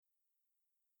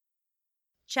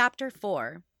Chapter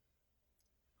 4.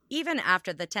 Even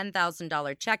after the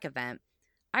 $10,000 check event,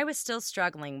 I was still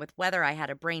struggling with whether I had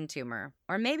a brain tumor,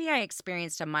 or maybe I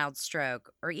experienced a mild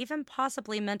stroke, or even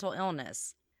possibly mental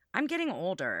illness. I'm getting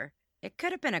older. It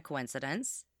could have been a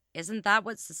coincidence. Isn't that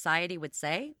what society would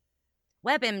say?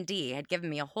 WebMD had given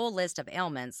me a whole list of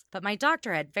ailments, but my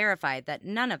doctor had verified that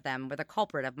none of them were the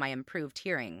culprit of my improved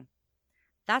hearing.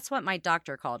 That's what my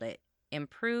doctor called it,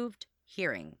 improved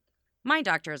hearing. My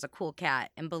doctor is a cool cat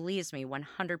and believes me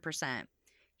 100%.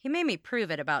 He made me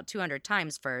prove it about 200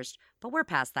 times first, but we're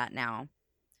past that now.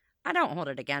 I don't hold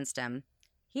it against him.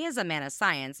 He is a man of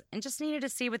science and just needed to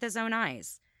see with his own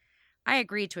eyes. I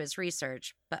agreed to his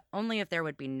research, but only if there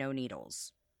would be no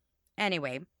needles.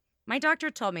 Anyway, my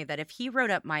doctor told me that if he wrote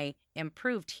up my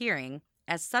improved hearing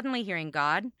as suddenly hearing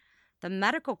God, the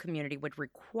medical community would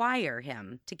require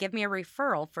him to give me a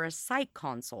referral for a psych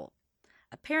consult.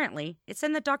 Apparently, it's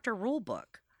in the doctor rule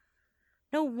book.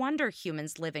 No wonder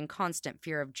humans live in constant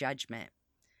fear of judgment.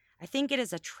 I think it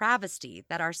is a travesty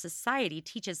that our society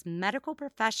teaches medical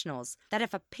professionals that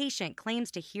if a patient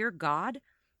claims to hear God,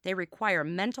 they require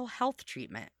mental health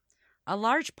treatment. A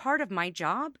large part of my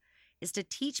job is to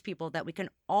teach people that we can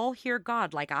all hear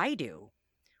God like I do.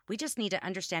 We just need to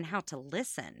understand how to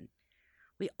listen.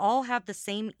 We all have the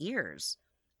same ears.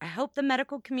 I hope the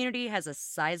medical community has a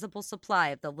sizable supply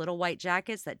of the little white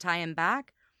jackets that tie him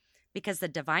back, because the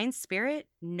divine spirit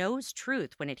knows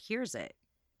truth when it hears it.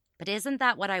 But isn't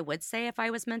that what I would say if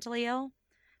I was mentally ill?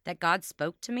 That God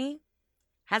spoke to me?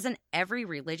 Hasn't every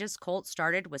religious cult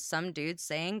started with some dude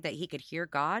saying that he could hear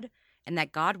God and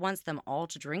that God wants them all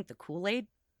to drink the Kool-Aid?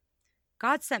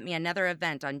 God sent me another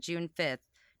event on June 5th,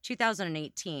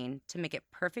 2018 to make it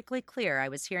perfectly clear I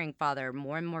was hearing Father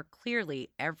more and more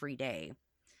clearly every day.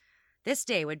 This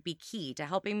day would be key to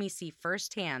helping me see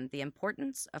firsthand the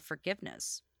importance of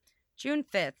forgiveness. June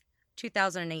 5th,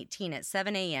 2018 at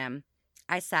 7 a.m.,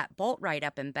 I sat bolt right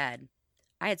up in bed.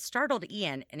 I had startled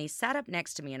Ian, and he sat up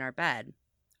next to me in our bed.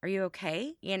 "Are you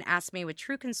okay?" Ian asked me with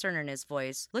true concern in his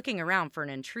voice, looking around for an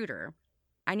intruder.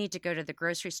 "I need to go to the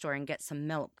grocery store and get some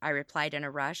milk," I replied in a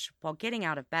rush while getting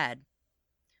out of bed.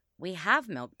 "We have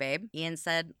milk, babe," Ian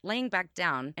said, laying back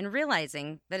down and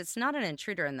realizing that it's not an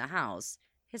intruder in the house.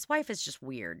 His wife is just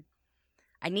weird.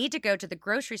 "I need to go to the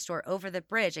grocery store over the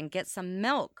bridge and get some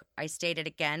milk," I stated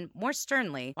again, more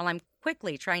sternly, while I'm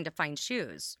quickly trying to find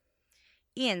shoes.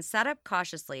 Ian sat up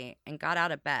cautiously and got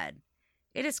out of bed.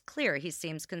 It is clear he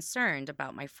seems concerned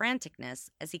about my franticness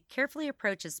as he carefully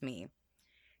approaches me.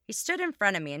 He stood in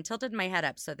front of me and tilted my head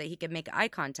up so that he could make eye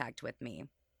contact with me.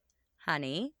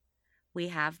 "Honey, we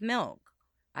have milk.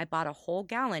 I bought a whole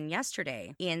gallon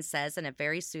yesterday," Ian says in a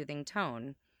very soothing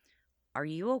tone. "Are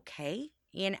you okay?"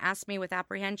 Ian asked me with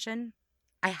apprehension.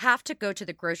 "I have to go to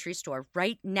the grocery store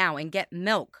right now and get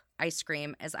milk," I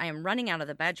scream as I am running out of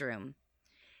the bedroom.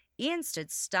 Ian stood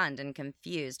stunned and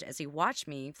confused as he watched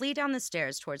me flee down the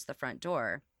stairs towards the front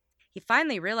door. He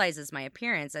finally realizes my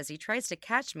appearance as he tries to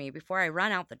catch me before I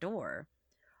run out the door.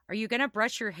 "Are you going to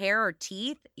brush your hair or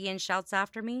teeth?" Ian shouts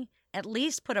after me. "At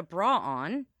least put a bra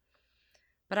on."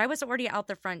 But I was already out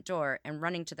the front door and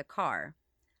running to the car.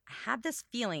 I had this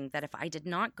feeling that if I did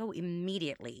not go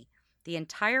immediately, the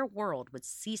entire world would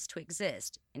cease to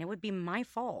exist, and it would be my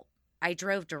fault. I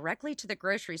drove directly to the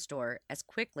grocery store as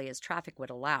quickly as traffic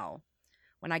would allow.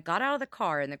 When I got out of the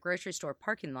car in the grocery store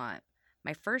parking lot,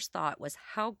 my first thought was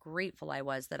how grateful I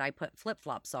was that I put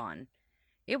flip-flops on.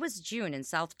 It was June in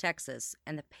South Texas,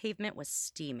 and the pavement was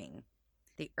steaming.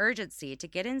 The urgency to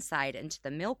get inside into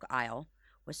the milk aisle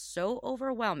was so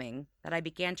overwhelming that I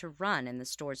began to run in the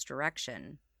store's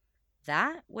direction.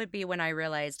 That would be when I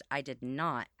realized I did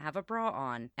not have a bra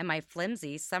on, and my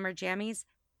flimsy summer jammies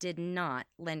did not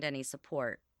lend any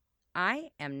support.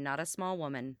 I am not a small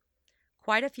woman.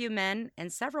 Quite a few men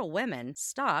and several women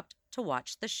stopped to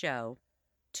watch the show.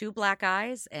 2 black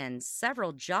eyes and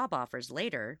several job offers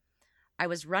later, I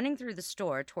was running through the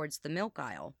store towards the milk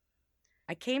aisle.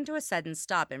 I came to a sudden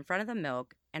stop in front of the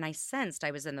milk, and I sensed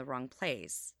I was in the wrong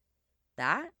place.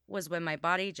 That was when my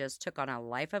body just took on a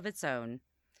life of its own.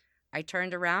 I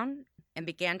turned around and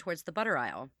began towards the butter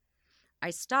aisle. I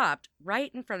stopped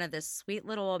right in front of this sweet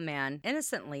little old man,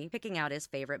 innocently picking out his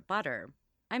favorite butter.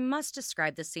 I must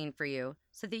describe the scene for you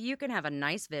so that you can have a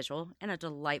nice visual and a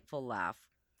delightful laugh.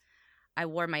 I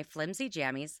wore my flimsy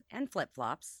jammies and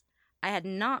flip-flops. I had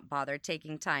not bothered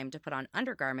taking time to put on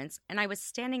undergarments, and I was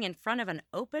standing in front of an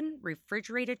open,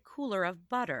 refrigerated cooler of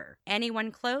butter.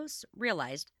 Anyone close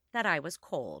realized that I was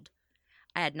cold.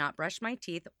 I had not brushed my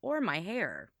teeth or my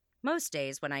hair. Most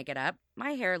days when I get up,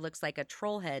 my hair looks like a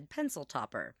troll head pencil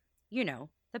topper. You know,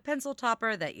 The pencil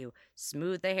topper that you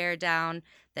smooth the hair down,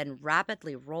 then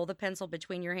rapidly roll the pencil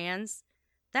between your hands.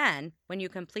 Then, when you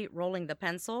complete rolling the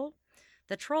pencil,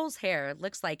 the troll's hair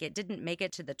looks like it didn't make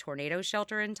it to the tornado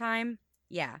shelter in time.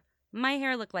 Yeah, my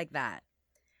hair looked like that.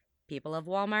 People of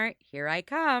Walmart, here I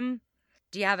come.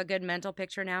 Do you have a good mental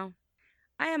picture now?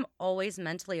 I am always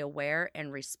mentally aware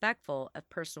and respectful of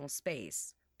personal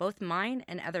space, both mine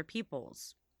and other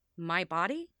people's. My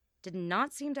body did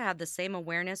not seem to have the same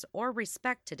awareness or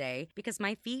respect today because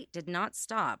my feet did not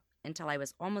stop until I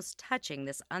was almost touching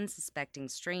this unsuspecting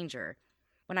stranger.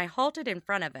 When I halted in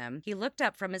front of him, he looked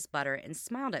up from his butter and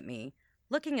smiled at me,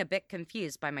 looking a bit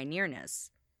confused by my nearness.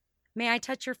 "May I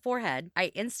touch your forehead?" I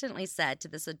instantly said to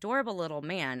this adorable little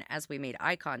man as we made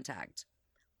eye contact.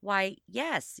 "Why,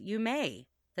 yes, you may,"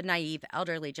 the naive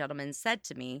elderly gentleman said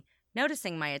to me,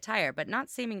 noticing my attire but not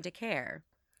seeming to care.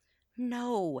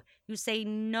 "No, you say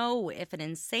no if an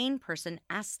insane person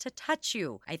asks to touch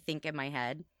you," I think in my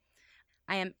head.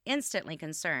 I am instantly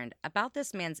concerned about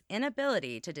this man's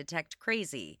inability to detect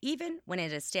crazy, even when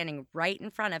it is standing right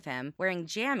in front of him wearing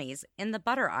jammies in the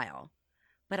butter aisle.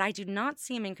 But I do not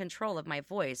seem in control of my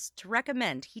voice to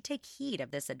recommend he take heed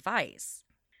of this advice.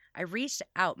 I reached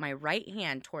out my right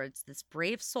hand towards this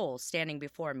brave soul standing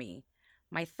before me.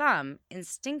 My thumb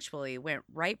instinctually went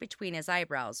right between his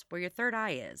eyebrows where your third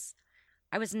eye is.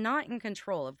 I was not in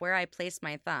control of where I placed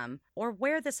my thumb or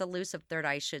where this elusive third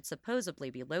eye should supposedly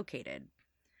be located.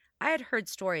 I had heard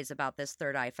stories about this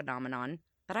third eye phenomenon,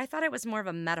 but I thought it was more of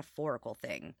a metaphorical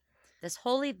thing. This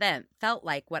whole event felt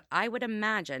like what I would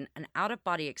imagine an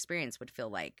out-of-body experience would feel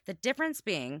like. The difference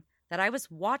being that I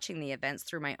was watching the events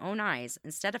through my own eyes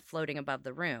instead of floating above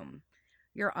the room.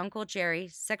 Your Uncle Jerry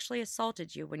sexually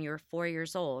assaulted you when you were 4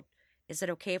 years old. Is it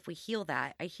okay if we heal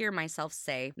that? I hear myself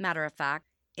say, matter of fact.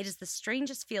 It is the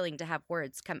strangest feeling to have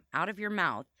words come out of your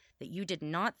mouth that you did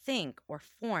not think or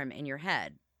form in your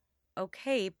head.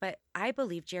 Okay, but I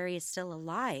believe Jerry is still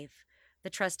alive, the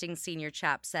trusting senior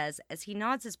chap says as he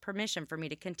nods his permission for me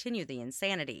to continue the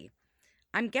insanity.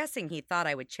 I'm guessing he thought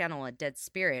I would channel a dead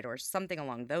spirit or something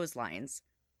along those lines.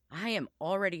 I am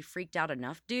already freaked out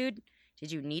enough, dude.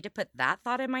 Did you need to put that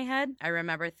thought in my head? I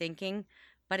remember thinking,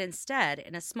 but instead,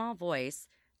 in a small voice,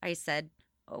 I said,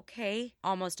 okay,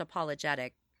 almost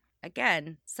apologetic.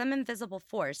 Again, some invisible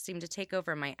force seemed to take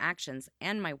over my actions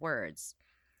and my words.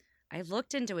 I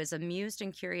looked into his amused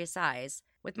and curious eyes.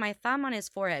 With my thumb on his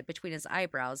forehead between his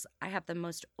eyebrows, I have the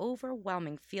most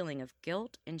overwhelming feeling of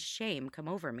guilt and shame come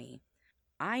over me.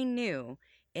 I knew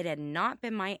it had not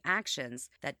been my actions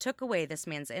that took away this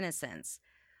man's innocence,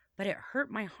 but it hurt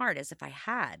my heart as if I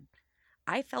had.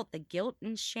 I felt the guilt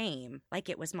and shame like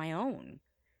it was my own.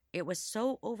 It was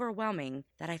so overwhelming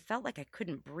that I felt like I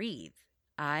couldn't breathe.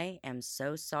 I am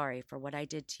so sorry for what I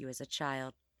did to you as a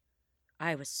child.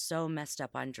 I was so messed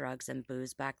up on drugs and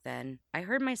booze back then. I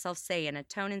heard myself say in a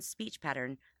tone and speech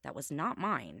pattern that was not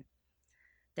mine.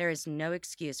 There is no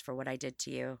excuse for what I did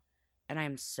to you, and I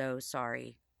am so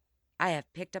sorry. I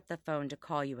have picked up the phone to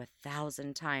call you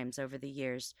 1,000 times over the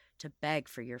years to beg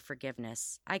for your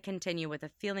forgiveness. I continue with a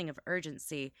feeling of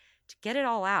urgency to get it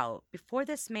all out before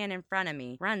this man in front of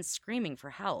me runs screaming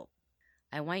for help.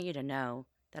 I want you to know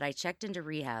that I checked into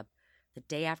rehab the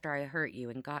day after I hurt you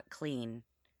and got clean.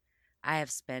 I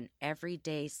have spent every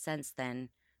day since then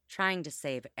trying to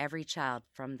save every child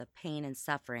from the pain and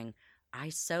suffering I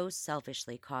so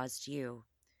selfishly caused you.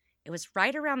 It was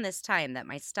right around this time that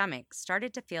my stomach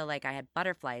started to feel like I had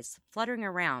butterflies fluttering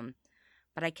around,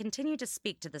 but I continued to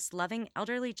speak to this loving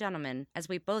elderly gentleman as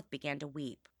we both began to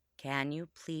weep. Can you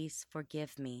please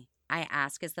forgive me? I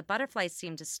asked as the butterflies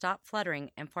seemed to stop fluttering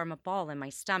and form a ball in my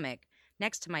stomach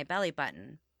next to my belly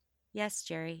button. Yes,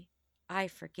 Jerry, I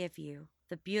forgive you.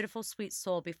 The beautiful, sweet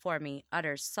soul before me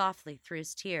utters softly through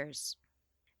his tears.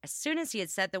 As soon as he had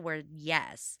said the word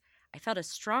yes, I felt a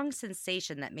strong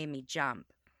sensation that made me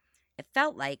jump. It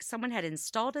felt like someone had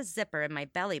installed a zipper in my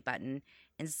belly button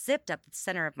and zipped up the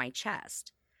center of my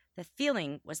chest. The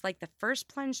feeling was like the first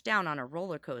plunge down on a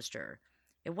roller coaster.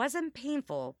 It wasn't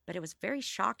painful, but it was very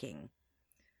shocking.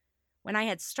 When I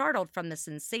had startled from the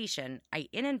sensation, I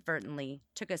inadvertently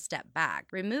took a step back,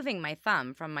 removing my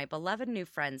thumb from my beloved new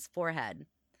friend's forehead.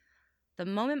 The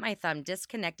moment my thumb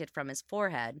disconnected from his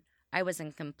forehead, I was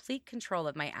in complete control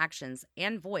of my actions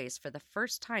and voice for the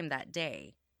first time that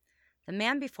day. The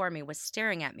man before me was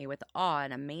staring at me with awe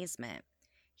and amazement.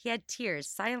 He had tears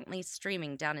silently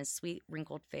streaming down his sweet,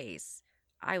 wrinkled face.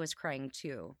 I was crying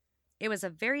too. It was a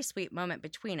very sweet moment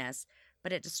between us,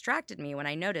 but it distracted me when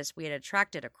I noticed we had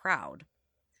attracted a crowd.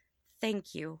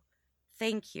 Thank you.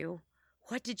 Thank you.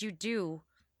 What did you do?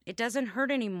 It doesn't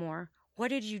hurt anymore. What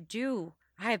did you do?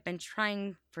 I have been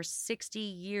trying for 60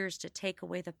 years to take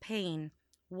away the pain.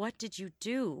 What did you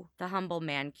do? The humble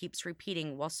man keeps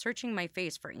repeating while searching my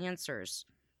face for answers.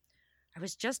 I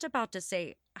was just about to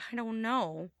say, I don't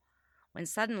know, when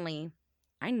suddenly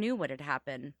I knew what had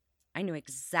happened. I knew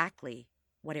exactly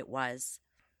what it was.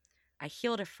 I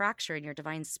healed a fracture in your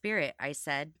divine spirit, I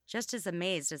said, just as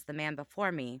amazed as the man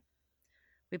before me.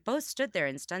 We both stood there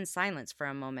in stunned silence for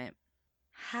a moment.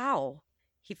 How?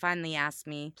 He finally asked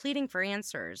me, pleading for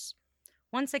answers.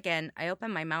 Once again, I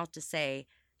opened my mouth to say,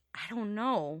 I don't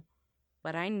know,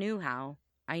 but I knew how.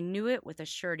 I knew it with a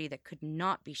surety that could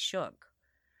not be shook.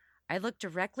 I looked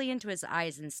directly into his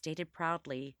eyes and stated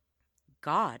proudly,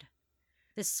 God.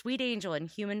 This sweet angel in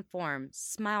human form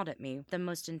smiled at me with the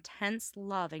most intense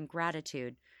love and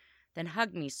gratitude, then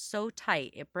hugged me so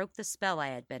tight it broke the spell I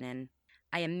had been in.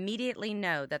 I immediately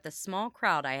know that the small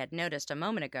crowd I had noticed a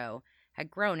moment ago had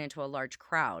grown into a large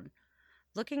crowd.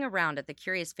 Looking around at the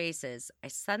curious faces, I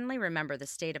suddenly remember the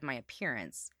state of my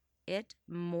appearance. It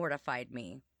mortified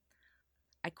me.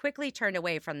 I quickly turned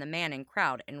away from the man and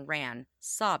crowd and ran,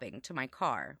 sobbing, to my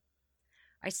car.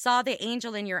 I saw the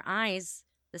angel in your eyes,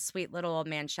 the sweet little old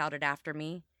man shouted after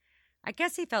me. I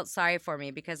guess he felt sorry for me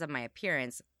because of my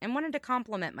appearance and wanted to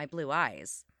compliment my blue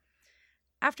eyes.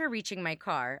 After reaching my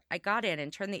car, I got in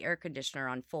and turned the air conditioner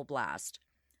on full blast.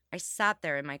 I sat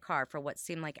there in my car for what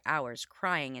seemed like hours,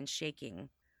 crying and shaking.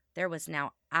 There was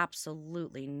now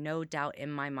absolutely no doubt in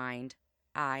my mind.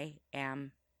 I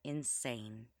am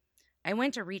insane. I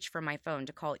went to reach for my phone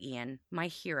to call Ian. My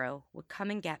hero would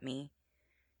come and get me.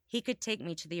 He could take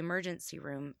me to the emergency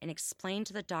room and explain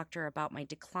to the doctor about my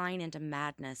decline into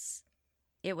madness.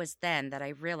 It was then that I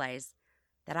realized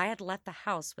that I had left the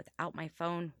house without my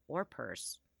phone or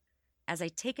purse. As I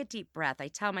take a deep breath, I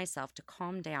tell myself to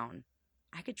calm down.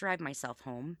 I could drive myself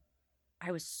home.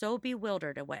 I was so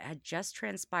bewildered at what had just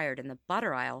transpired in the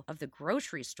butter aisle of the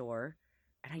grocery store,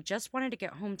 and I just wanted to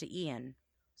get home to Ian.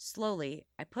 Slowly,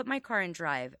 I put my car in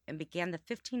drive and began the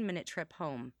 15-minute trip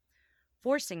home,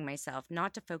 forcing myself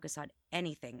not to focus on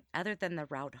anything other than the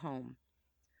route home.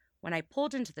 When I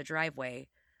pulled into the driveway,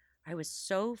 I was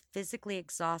so physically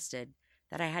exhausted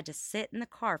that I had to sit in the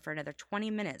car for another 20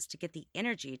 minutes to get the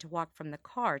energy to walk from the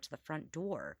car to the front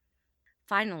door.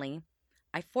 Finally,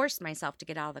 I forced myself to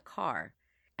get out of the car.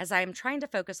 As I am trying to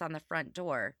focus on the front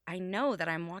door, I know that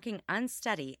I'm walking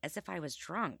unsteady as if I was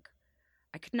drunk.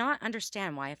 I could not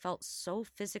understand why I felt so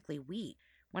physically weak.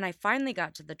 When I finally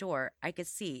got to the door, I could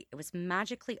see it was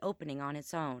magically opening on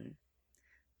its own.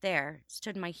 There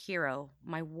stood my hero,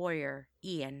 my warrior,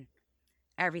 Ian.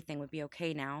 Everything would be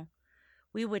okay now.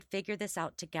 We would figure this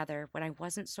out together when I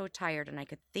wasn't so tired and I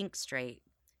could think straight.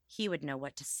 He would know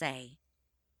what to say.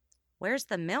 Where's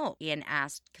the milk? Ian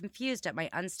asked, confused at my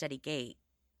unsteady gait.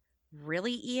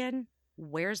 Really, Ian?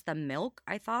 Where's the milk?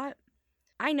 I thought.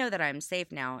 I know that I am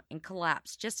safe now and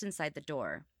collapse just inside the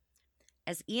door.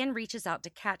 As Ian reaches out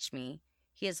to catch me,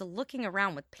 he is looking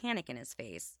around with panic in his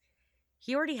face.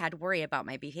 He already had worry about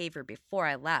my behavior before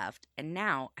I left, and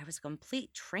now I was a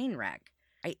complete train wreck.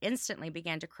 I instantly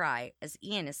began to cry as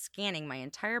Ian is scanning my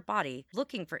entire body,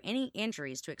 looking for any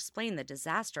injuries to explain the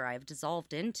disaster I have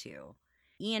dissolved into.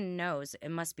 Ian knows it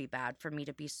must be bad for me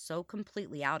to be so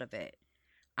completely out of it.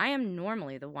 I am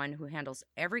normally the one who handles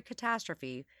every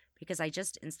catastrophe because I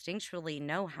just instinctually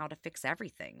know how to fix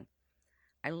everything.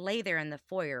 I lay there in the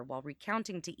foyer while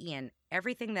recounting to Ian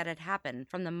everything that had happened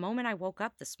from the moment I woke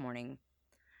up this morning.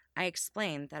 I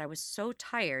explained that I was so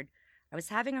tired I was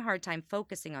having a hard time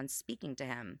focusing on speaking to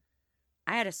him.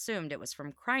 I had assumed it was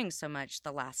from crying so much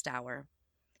the last hour.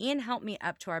 Ian helped me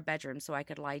up to our bedroom so I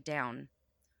could lie down.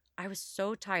 I was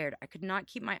so tired I could not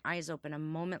keep my eyes open a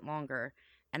moment longer,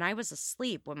 and I was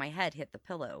asleep when my head hit the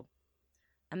pillow.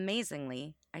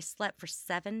 Amazingly, I slept for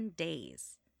 7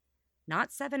 days.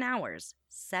 Not 7 hours,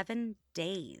 7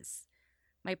 days.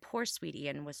 My poor sweet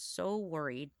Ian was so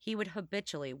worried he would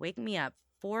habitually wake me up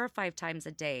 4 or 5 times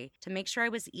a day to make sure I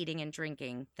was eating and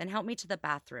drinking, then help me to the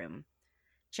bathroom.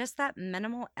 Just that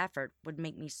minimal effort would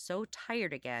make me so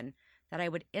tired again that I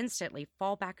would instantly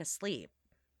fall back asleep.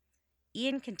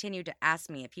 Ian continued to ask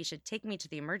me if he should take me to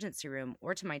the emergency room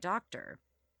or to my doctor.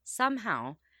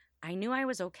 Somehow, I knew I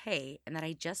was okay and that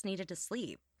I just needed to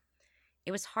sleep.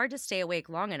 It was hard to stay awake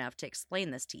long enough to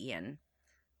explain this to Ian.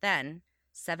 Then,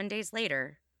 7 days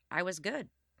later, I was good.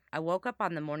 I woke up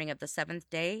on the morning of the 7th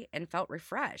day and felt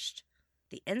refreshed.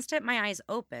 The instant my eyes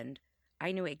opened,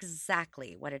 I knew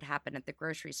exactly what had happened at the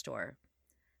grocery store.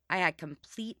 I had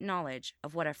complete knowledge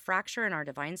of what a fracture in our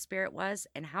divine spirit was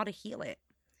and how to heal it.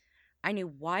 I knew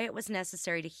why it was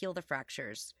necessary to heal the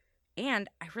fractures, and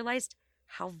I realized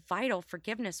how vital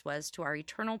forgiveness was to our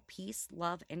eternal peace,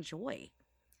 love, and joy.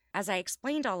 As I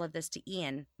explained all of this to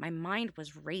Ian, my mind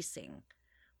was racing.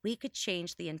 We could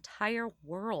change the entire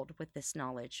world with this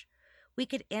knowledge. We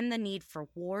could end the need for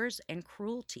wars and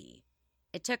cruelty.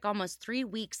 It took almost 3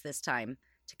 weeks this time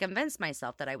to convince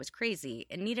myself that I was crazy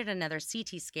and needed another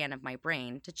CT scan of my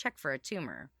brain to check for a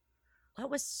tumor. What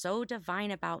was so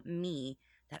divine about me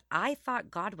that I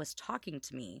thought God was talking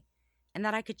to me and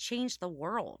that I could change the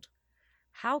world?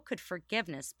 How could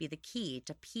forgiveness be the key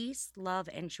to peace, love,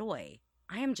 and joy?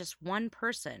 I am just one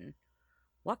person.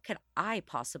 What could I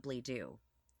possibly do?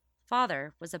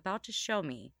 Father was about to show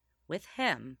me, with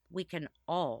him, we can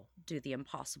all do the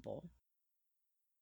impossible.